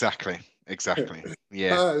 Exactly.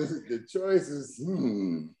 Yeah. The choice is,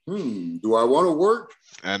 do I want to work?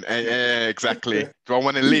 And exactly. Do I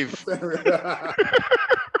want to live?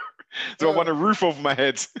 Do I want a roof over my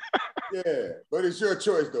head? Yeah, but it's your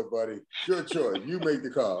choice though, buddy. It's your choice. You make the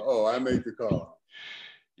call. Oh, I make the call.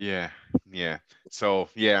 Yeah. So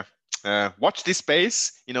yeah. Watch this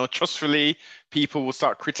space, trustfully, people will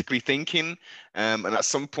start critically thinking. And at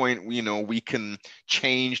some point, we can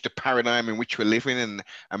change the paradigm in which we're living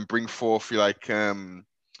and bring forth a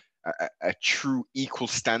true equal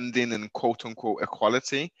standing and quote unquote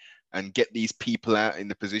equality, and get these people out in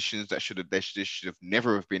the positions that they should have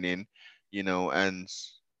never have been in, and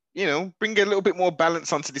bring a little bit more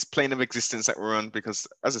balance onto this plane of existence that we're on. Because,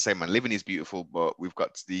 as I say, man, living is beautiful, but we've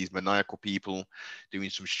got these maniacal people doing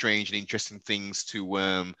some strange and interesting things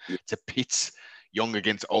to pit young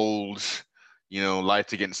against old,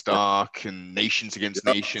 light against dark, and nations against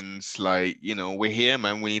nations. We're here,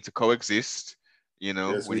 man. We need to coexist.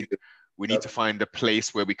 Yes, we need to find a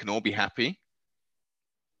place where we can all be happy.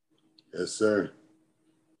 Yes, sir.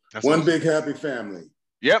 That's one big happy family.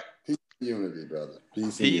 Yep. Unity, brother.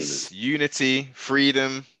 Peace, unity,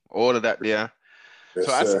 freedom, all of that. Yeah. Yes,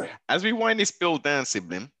 so as we wind this build down,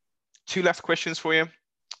 sibling, 2 last questions for you.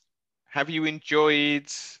 Have you enjoyed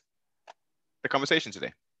the conversation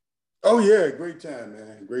today? Oh yeah, great time,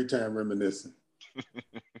 man. Great time reminiscing.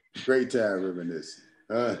 Definitely.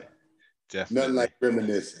 Nothing like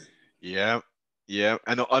reminiscing. Yeah.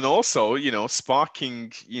 And also,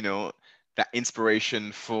 sparking, that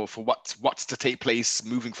inspiration for what's to take place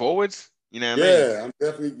moving forward. I'm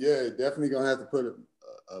definitely gonna have to put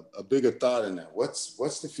a bigger thought in that.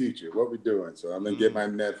 What's the future? What we doing? So I'm gonna get my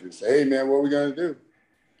nephew and say, hey man, what we gonna do?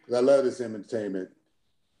 Because I love this entertainment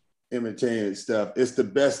stuff. It's the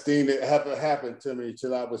best thing that ever happened to me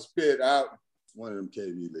till I was spit out. One of them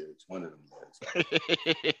KB lyrics.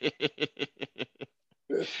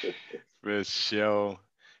 For sure.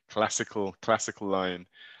 Classical line.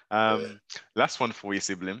 Last one for you,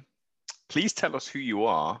 sibling. Please tell us who you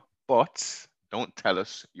are, but don't tell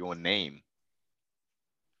us your name.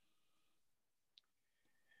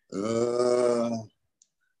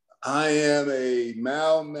 I am a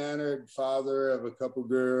mild-mannered father of a couple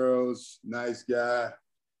girls, nice guy,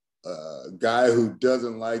 guy who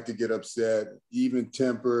doesn't like to get upset,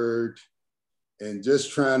 even-tempered, and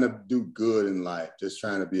just trying to do good in life, just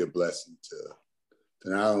trying to be a blessing to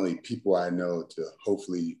not only people I know, to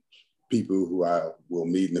hopefully people who I will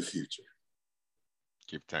meet in the future.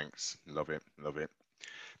 Give thanks. Love it.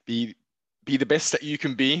 Be the best that you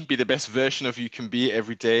can be the best version of you can be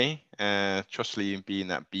every day. Trustfully being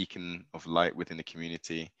that beacon of light within the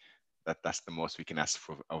community. That's the most we can ask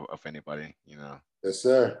for of anybody, Yes,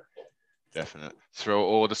 sir. Definitely. Throw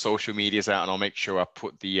all the social medias out, and I'll make sure I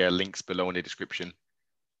put the links below in the description.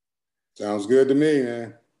 Sounds good to me,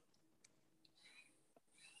 man.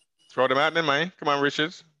 Throw them out then, man. Come on,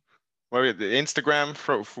 Richard. Well, the Instagram,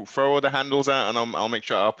 throw all the handles out, and I'll make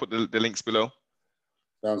sure I'll put the links below.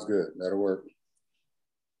 Sounds good. That'll work.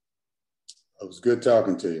 It was good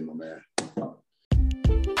talking to you, my man.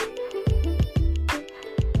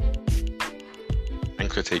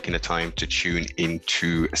 Thanks for taking the time to tune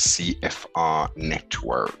into CFR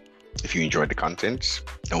Network. If you enjoyed the content,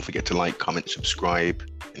 don't forget to like, comment, subscribe.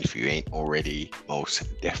 And if you ain't already,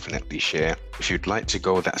 most definitely share. If you'd like to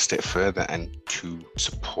go that step further and to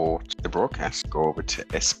support the broadcast, go over to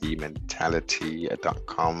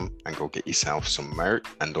sbmentality.com and go get yourself some merch.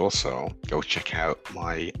 And also go check out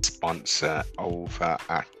my sponsor over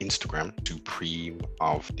at Instagram, Supreme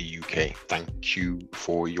of the UK. Thank you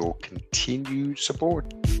for your continued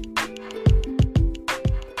support.